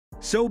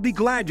So be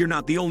glad you're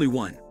not the only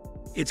one.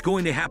 It's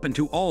going to happen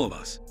to all of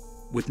us,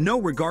 with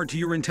no regard to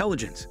your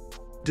intelligence.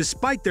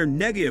 Despite their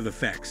negative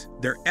effects,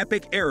 their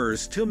epic errors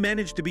still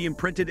manage to be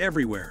imprinted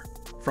everywhere,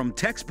 from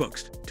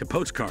textbooks to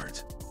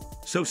postcards.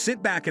 So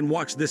sit back and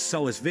watch this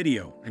solace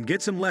video and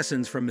get some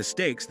lessons from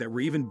mistakes that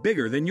were even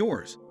bigger than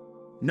yours.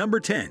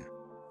 Number 10.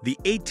 The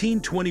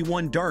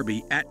 1821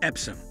 Derby at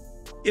Epsom.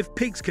 If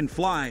pigs can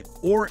fly,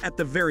 or at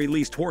the very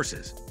least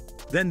horses,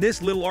 then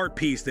this little art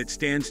piece that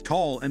stands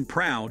tall and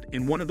proud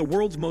in one of the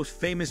world's most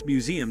famous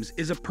museums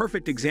is a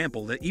perfect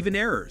example that even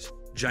errors,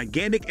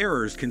 gigantic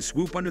errors, can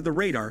swoop under the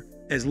radar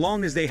as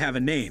long as they have a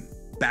name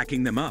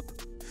backing them up.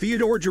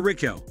 Theodore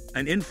Géricault,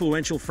 an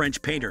influential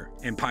French painter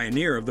and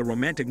pioneer of the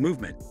Romantic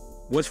movement,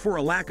 was, for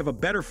a lack of a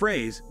better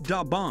phrase,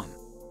 da bomb.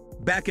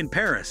 Back in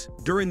Paris,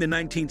 during the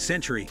 19th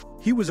century,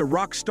 he was a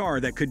rock star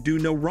that could do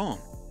no wrong.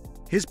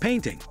 His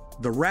painting,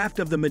 The Raft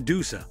of the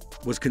Medusa,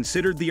 was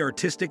considered the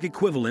artistic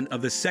equivalent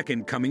of the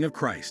Second Coming of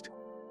Christ.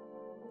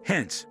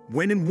 Hence,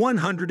 when in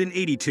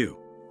 182,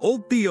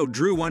 old Theo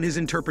drew on his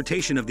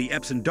interpretation of the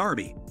Epsom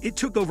Derby, it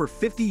took over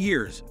 50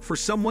 years for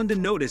someone to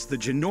notice the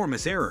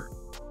ginormous error.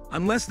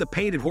 Unless the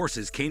painted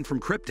horses came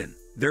from Krypton,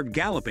 their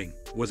galloping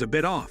was a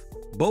bit off.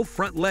 Both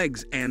front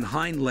legs and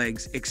hind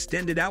legs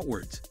extended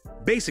outwards,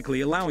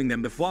 basically allowing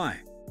them to fly.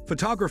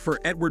 Photographer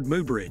Edward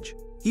Muybridge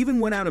even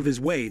went out of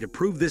his way to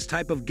prove this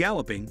type of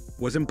galloping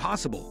was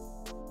impossible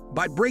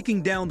by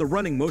breaking down the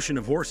running motion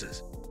of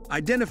horses,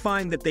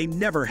 identifying that they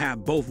never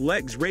have both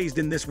legs raised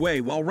in this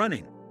way while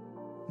running.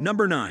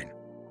 Number 9.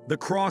 The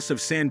Cross of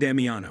San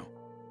Damiano.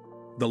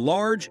 The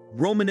large,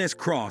 Romanesque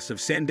cross of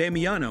San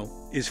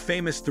Damiano is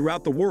famous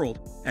throughout the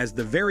world as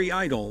the very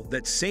idol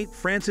that Saint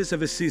Francis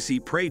of Assisi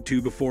prayed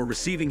to before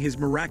receiving his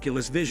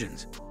miraculous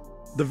visions.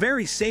 The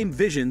very same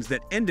visions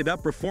that ended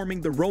up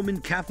reforming the Roman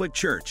Catholic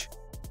Church.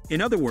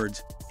 In other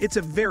words, it's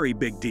a very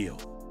big deal.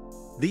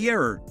 The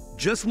error: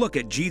 just look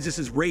at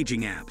Jesus'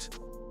 raging abs.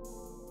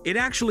 It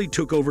actually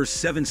took over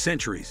 7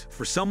 centuries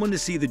for someone to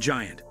see the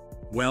giant.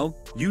 Well,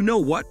 you know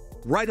what?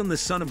 Right on the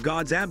Son of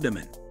God's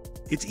abdomen.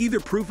 It's either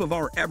proof of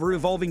our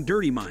ever-evolving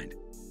dirty mind,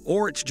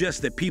 or it's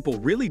just that people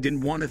really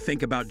didn't want to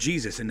think about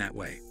Jesus in that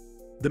way.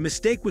 The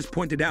mistake was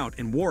pointed out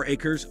in War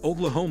Acres,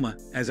 Oklahoma,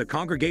 as a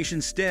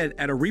congregation stared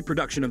at a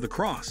reproduction of the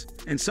cross,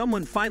 and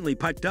someone finally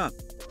piped up.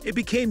 It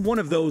became one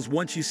of those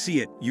once you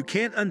see it, you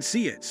can't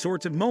unsee it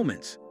sorts of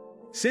moments.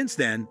 Since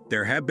then,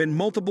 there have been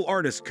multiple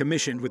artists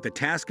commissioned with the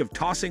task of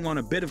tossing on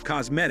a bit of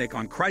cosmetic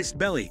on Christ's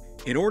belly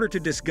in order to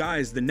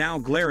disguise the now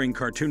glaring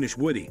cartoonish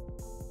Woody.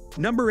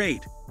 Number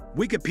 8.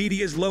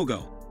 Wikipedia's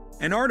logo.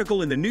 An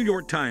article in the New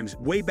York Times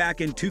way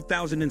back in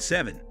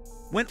 2007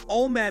 went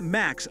all Mad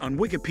Max on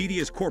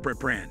Wikipedia's corporate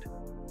brand.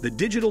 The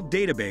digital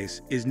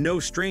database is no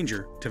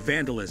stranger to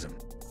vandalism.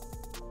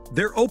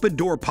 Their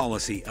open-door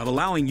policy of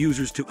allowing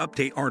users to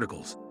update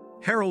articles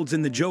heralds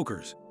in the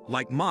jokers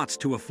like moths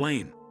to a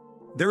flame.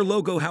 Their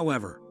logo,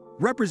 however,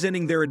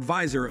 representing their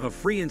advisor of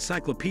free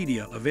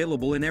encyclopedia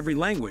available in every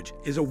language,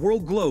 is a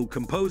world globe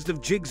composed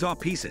of jigsaw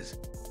pieces,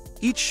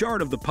 each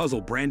shard of the puzzle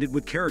branded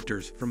with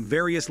characters from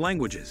various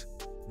languages.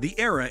 The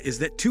error is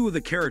that 2 of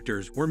the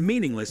characters were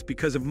meaningless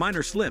because of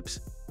minor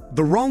slips.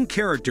 The wrong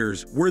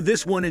characters were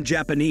this one in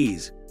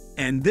Japanese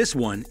and this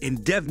one in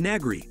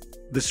Devanagari,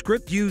 the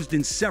script used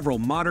in several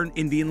modern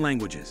Indian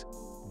languages.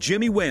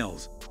 Jimmy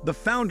Wales, the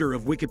founder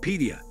of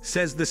Wikipedia,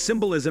 says the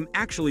symbolism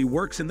actually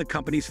works in the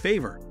company's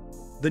favor.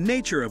 The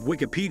nature of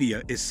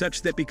Wikipedia is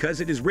such that because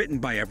it is written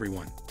by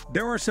everyone,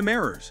 there are some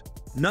errors.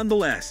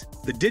 Nonetheless,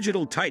 the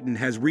digital titan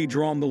has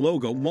redrawn the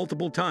logo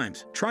multiple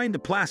times, trying to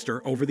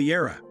plaster over the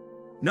error.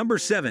 Number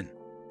 7.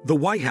 The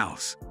White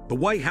House. The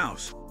White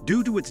House,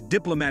 due to its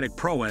diplomatic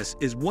prowess,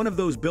 is one of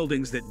those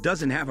buildings that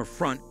doesn't have a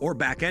front or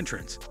back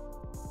entrance.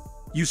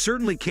 You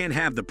certainly can't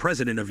have the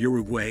president of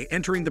Uruguay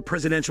entering the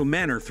presidential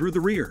manor through the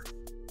rear.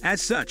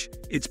 As such,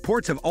 its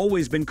ports have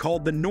always been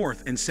called the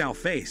North and South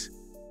Face.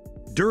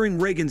 During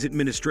Reagan's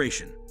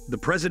administration, the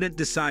president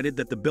decided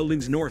that the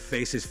building's north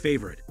face, his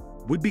favorite,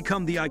 would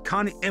become the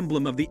iconic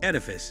emblem of the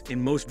edifice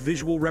in most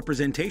visual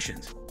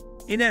representations.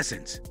 In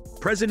essence,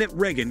 President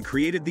Reagan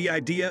created the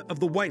idea of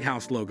the White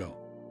House logo.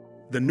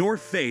 The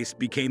north face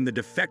became the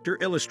de facto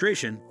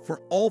illustration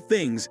for all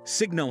things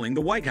signaling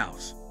the White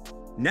House.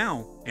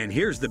 Now, and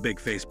here's the big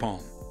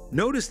facepalm.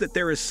 Notice that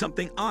there is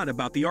something odd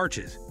about the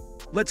arches.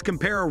 Let's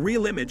compare a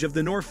real image of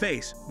the north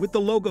face with the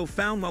logo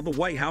found on the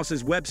White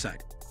House's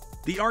website.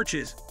 The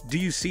arches, do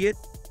you see it?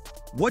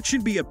 What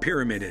should be a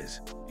pyramid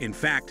is, in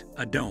fact,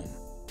 a dome.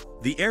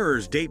 The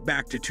errors date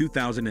back to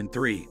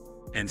 2003,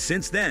 and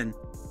since then,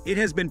 it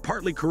has been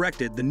partly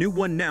corrected. The new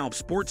one now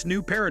sports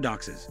new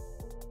paradoxes.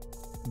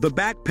 The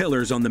back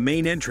pillars on the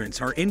main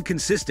entrance are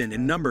inconsistent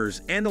in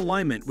numbers and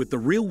alignment with the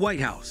real White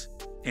House.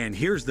 And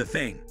here's the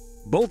thing,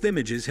 both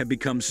images have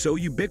become so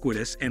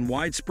ubiquitous and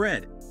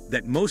widespread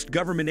that most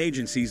government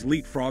agencies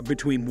leapfrog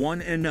between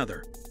one and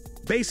another.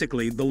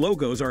 Basically, the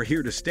logos are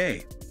here to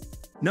stay.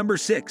 Number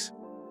 6.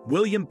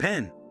 William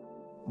Penn.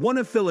 One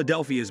of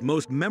Philadelphia's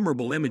most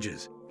memorable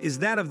images is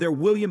that of their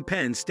William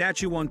Penn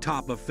statue on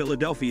top of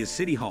Philadelphia's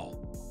City Hall.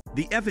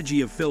 The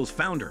effigy of Phil's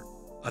founder,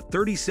 a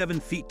 37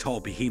 feet tall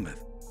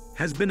behemoth,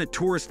 has been a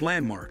tourist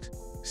landmark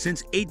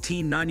since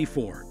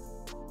 1894.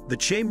 The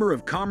Chamber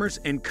of Commerce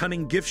and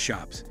Cunning gift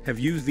shops have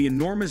used the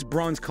enormous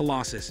bronze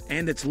colossus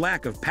and its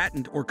lack of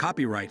patent or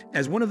copyright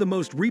as one of the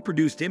most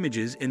reproduced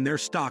images in their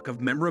stock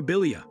of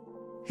memorabilia.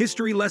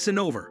 History lesson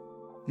over.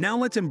 Now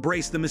let's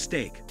embrace the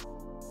mistake.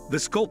 The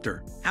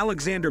sculptor,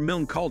 Alexander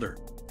Milne Calder,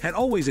 had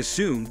always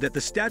assumed that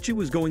the statue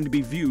was going to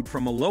be viewed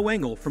from a low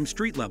angle from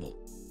street level.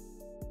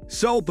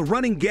 So the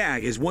running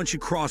gag is once you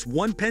cross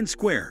one Penn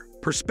Square,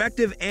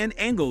 perspective and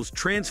angles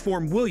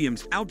transform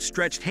William's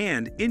outstretched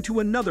hand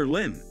into another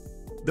limb.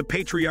 The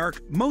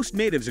patriarch, most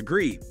natives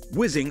agree,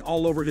 whizzing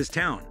all over his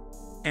town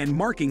and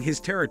marking his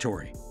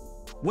territory.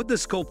 What the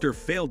sculptor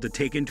failed to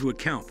take into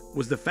account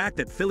was the fact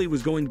that Philly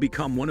was going to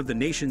become one of the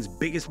nation's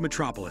biggest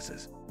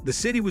metropolises. The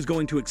city was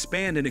going to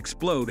expand and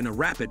explode in a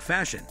rapid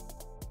fashion.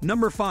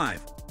 Number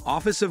 5.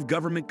 Office of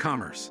Government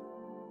Commerce.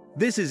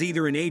 This is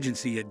either an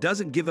agency that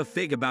doesn't give a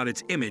fig about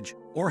its image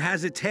or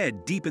has its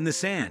head deep in the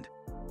sand.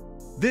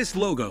 This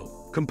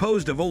logo,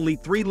 composed of only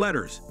 3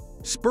 letters,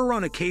 spur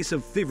on a case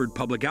of favored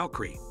public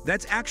outcry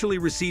that's actually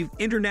received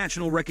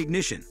international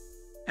recognition.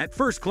 At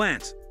first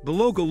glance, the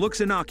logo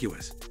looks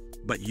innocuous,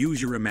 but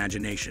use your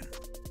imagination.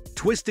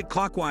 Twist it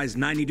clockwise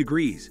 90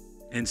 degrees,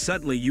 and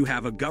suddenly you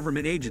have a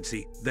government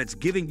agency that's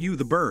giving you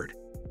the bird.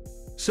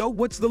 So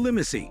what's the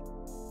limacy?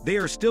 They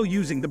are still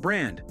using the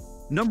brand.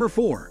 Number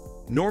 4.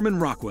 Norman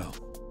Rockwell.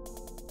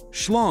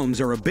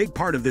 Schloms are a big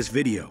part of this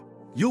video.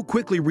 You'll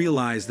quickly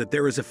realize that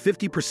there is a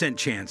 50%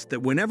 chance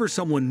that whenever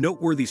someone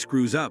noteworthy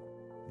screws up,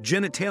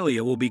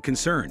 genitalia will be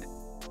concerned.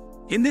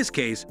 In this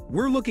case,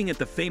 we're looking at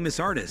the famous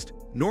artist,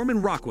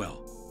 Norman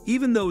Rockwell.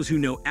 Even those who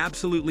know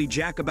absolutely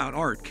jack about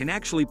art can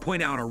actually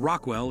point out a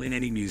Rockwell in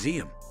any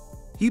museum.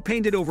 He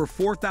painted over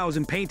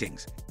 4,000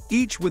 paintings,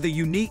 each with a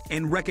unique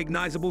and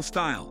recognizable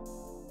style.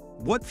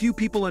 What few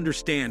people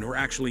understand or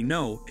actually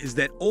know is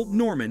that old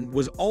Norman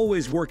was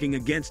always working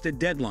against a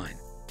deadline.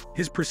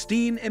 His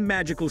pristine and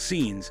magical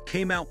scenes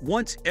came out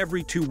once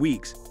every 2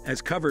 weeks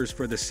as covers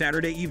for the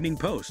Saturday Evening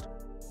Post.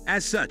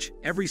 As such,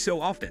 every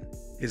so often,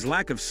 his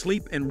lack of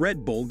sleep and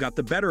Red Bull got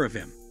the better of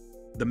him.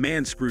 The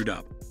man screwed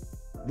up.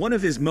 One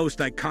of his most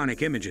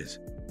iconic images,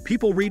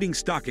 People Reading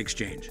Stock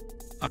Exchange,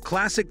 a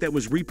classic that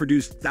was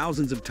reproduced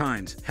thousands of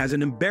times, has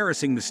an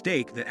embarrassing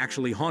mistake that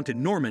actually haunted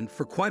Norman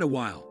for quite a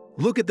while.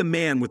 Look at the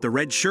man with the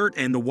red shirt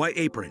and the white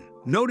apron.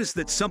 Notice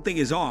that something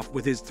is off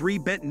with his 3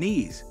 bent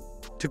knees.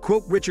 To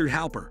quote Richard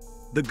Halper,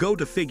 the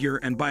go-to figure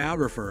and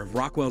biographer of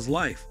Rockwell's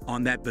life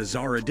on that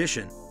bizarre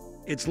edition,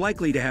 it's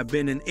likely to have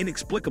been an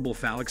inexplicable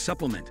phallic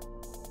supplement.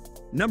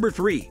 Number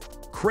 3.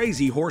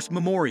 Crazy Horse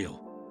Memorial.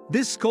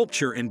 This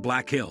sculpture in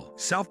Black Hill,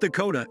 South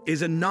Dakota,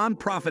 is a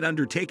non-profit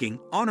undertaking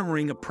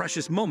honoring a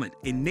precious moment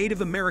in Native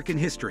American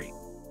history.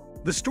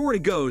 The story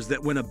goes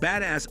that when a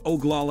badass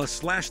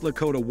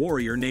Oglala/Lakota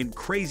warrior named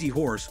Crazy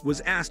Horse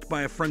was asked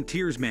by a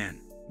frontiersman,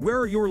 "Where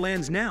are your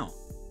lands now?"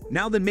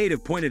 Now the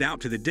native pointed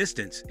out to the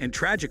distance and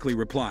tragically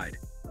replied,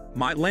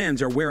 "My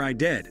lands are where I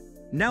dead,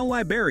 now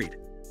lie buried."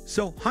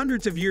 So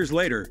hundreds of years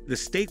later, the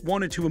state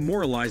wanted to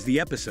immortalize the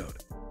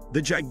episode.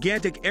 The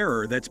gigantic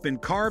error that's been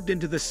carved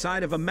into the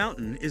side of a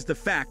mountain is the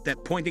fact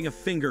that pointing a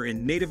finger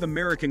in Native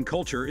American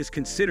culture is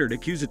considered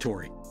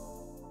accusatory.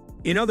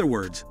 In other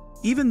words,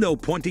 even though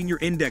pointing your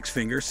index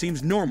finger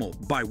seems normal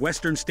by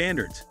Western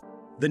standards,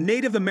 the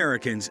Native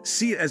Americans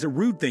see it as a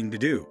rude thing to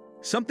do,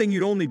 something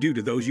you'd only do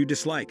to those you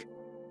dislike.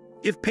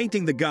 If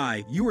painting the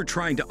guy you are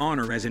trying to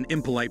honor as an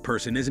impolite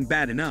person isn't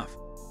bad enough,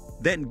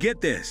 then get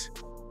this.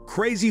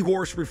 Crazy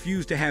Horse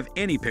refused to have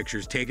any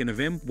pictures taken of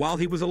him while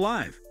he was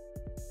alive,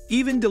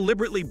 even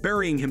deliberately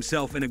burying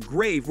himself in a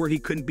grave where he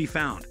couldn't be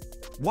found.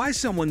 Why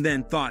someone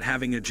then thought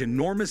having a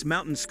ginormous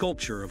mountain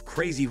sculpture of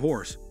Crazy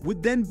Horse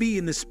would then be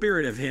in the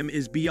spirit of him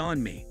is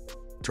beyond me.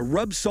 To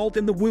rub salt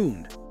in the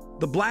wound,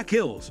 the Black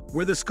Hills,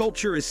 where the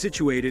sculpture is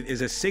situated,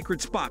 is a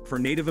sacred spot for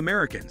Native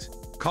Americans,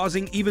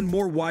 causing even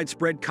more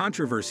widespread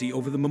controversy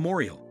over the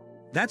memorial.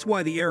 That's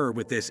why the error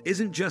with this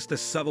isn't just a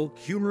subtle,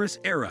 humorous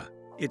error.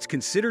 It's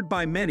considered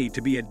by many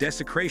to be a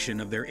desecration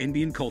of their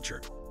Indian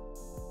culture.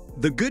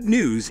 The good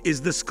news is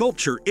the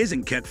sculpture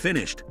isn't kept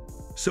finished,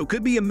 so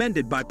could be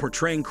amended by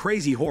portraying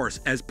Crazy Horse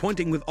as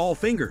pointing with all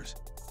fingers.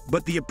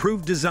 But the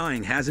approved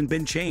design hasn't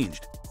been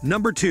changed.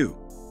 Number 2.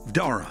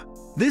 Vdara.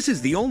 This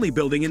is the only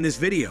building in this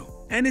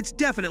video, and it's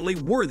definitely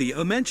worthy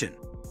of mention.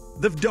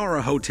 The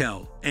Vdara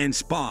Hotel and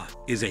Spa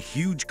is a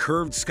huge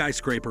curved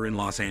skyscraper in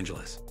Los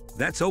Angeles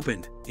that's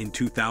opened in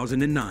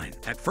 2009.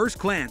 At first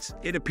glance,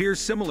 it appears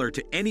similar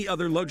to any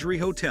other luxury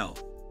hotel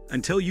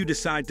until you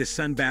decide to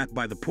sunbath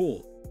by the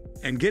pool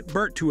and get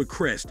burnt to a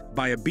crisp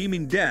by a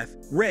beaming death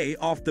ray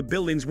off the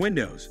building's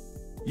windows.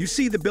 You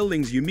see, the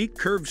building's unique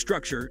curved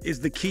structure is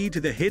the key to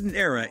the hidden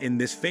era in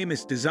this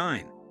famous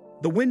design.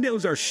 The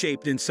windows are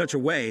shaped in such a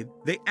way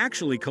they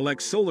actually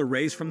collect solar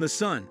rays from the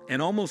sun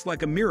and, almost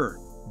like a mirror,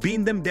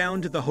 beam them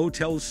down to the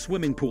hotel's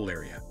swimming pool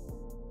area.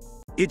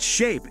 Its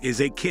shape is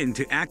akin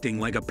to acting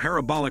like a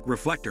parabolic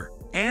reflector,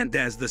 and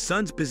as the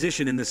sun's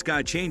position in the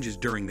sky changes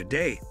during the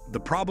day, the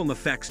problem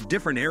affects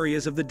different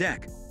areas of the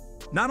deck.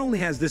 Not only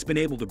has this been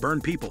able to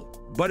burn people,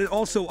 but it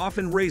also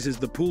often raises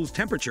the pool's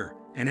temperature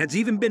and has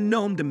even been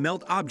known to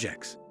melt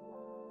objects.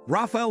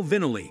 Rockwell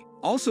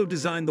also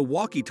designed the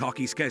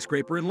walkie-talkie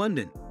skyscraper in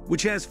London,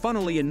 which has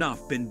funnily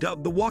enough been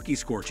dubbed the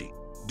walkie-scorchy,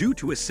 due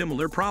to a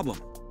similar problem.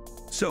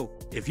 So,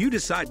 if you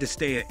decide to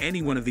stay at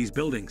any one of these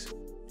buildings,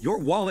 your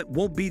wallet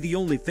won't be the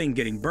only thing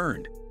getting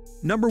burned.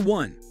 Number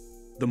 1.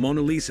 The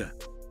Mona Lisa.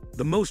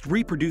 The most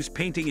reproduced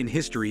painting in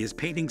history is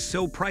painting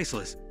so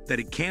priceless that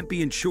it can't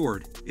be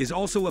insured is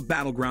also a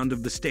battleground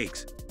of the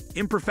stakes,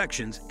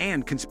 imperfections,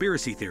 and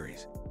conspiracy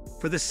theories.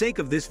 For the sake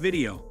of this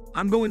video,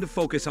 I'm going to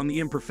focus on the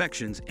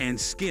imperfections and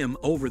skim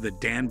over the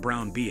Dan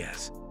Brown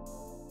BS.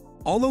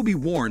 Although be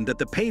warned that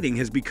the painting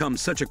has become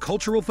such a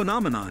cultural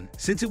phenomenon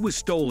since it was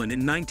stolen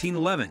in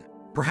 1911,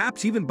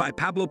 perhaps even by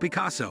Pablo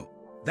Picasso,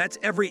 that's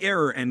every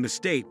error and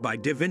mistake by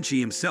Da Vinci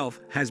himself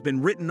has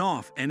been written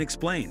off and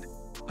explained.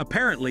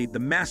 Apparently, the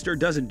master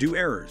doesn't do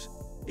errors.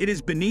 It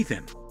is beneath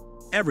him.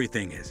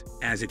 Everything is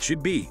as it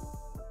should be.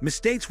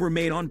 Mistakes were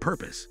made on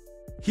purpose.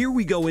 Here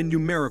we go in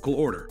numerical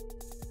order.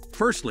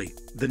 Firstly,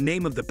 the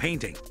name of the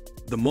painting.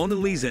 The Mona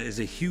Lisa is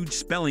a huge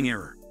spelling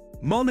error.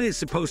 Mona is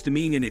supposed to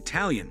mean in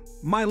Italian,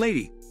 my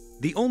lady.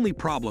 The only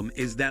problem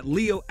is that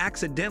Leo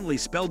accidentally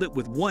spelled it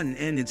with one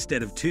N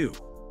instead of two.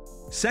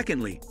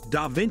 Secondly,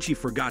 Da Vinci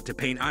forgot to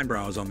paint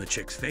eyebrows on the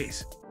chick's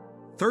face.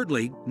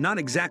 Thirdly, not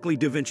exactly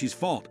Da Vinci's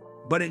fault,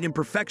 but an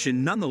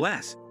imperfection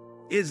nonetheless,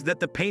 is that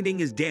the painting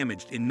is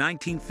damaged in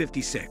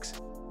 1956.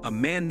 A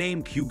man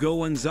named Hugo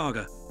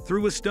Gonzaga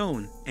threw a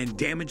stone and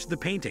damaged the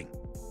painting.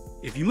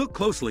 If you look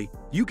closely,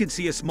 you can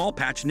see a small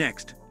patch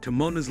next to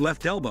Mona's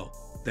left elbow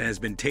that has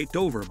been taped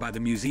over by the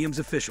museum's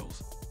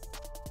officials.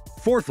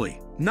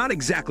 Fourthly, not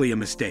exactly a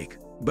mistake,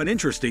 but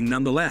interesting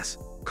nonetheless,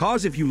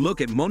 cause if you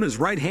look at Mona's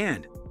right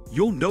hand,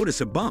 you'll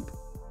notice a bump.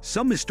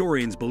 Some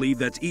historians believe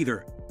that's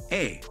either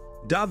A.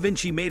 Da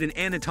Vinci made an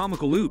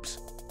anatomical oops,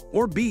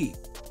 or B.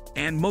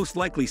 And most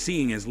likely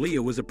seeing as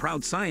Leo was a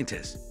proud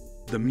scientist,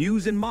 the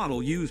muse and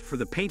model used for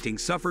the painting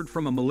suffered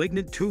from a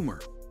malignant tumor.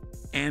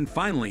 And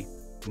finally,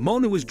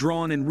 Mona was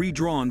drawn and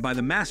redrawn by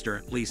the master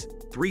at least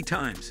 3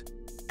 times.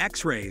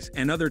 X-rays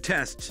and other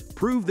tests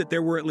proved that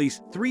there were at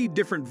least 3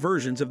 different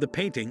versions of the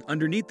painting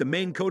underneath the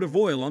main coat of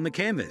oil on the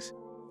canvas.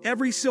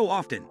 Every so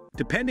often,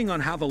 depending on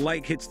how the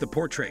light hits the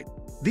portrait,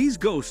 these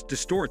ghosts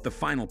distort the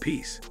final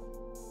piece.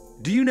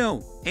 Do you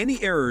know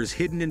any errors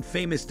hidden in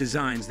famous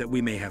designs that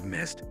we may have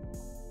missed?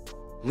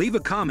 Leave a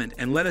comment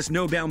and let us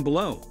know down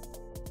below.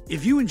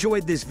 If you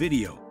enjoyed this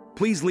video,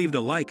 please leave it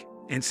a like,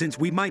 and since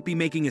we might be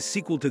making a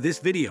sequel to this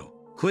video,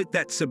 click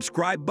that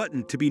subscribe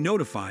button to be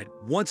notified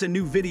once a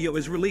new video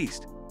is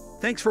released.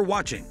 Thanks for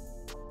watching.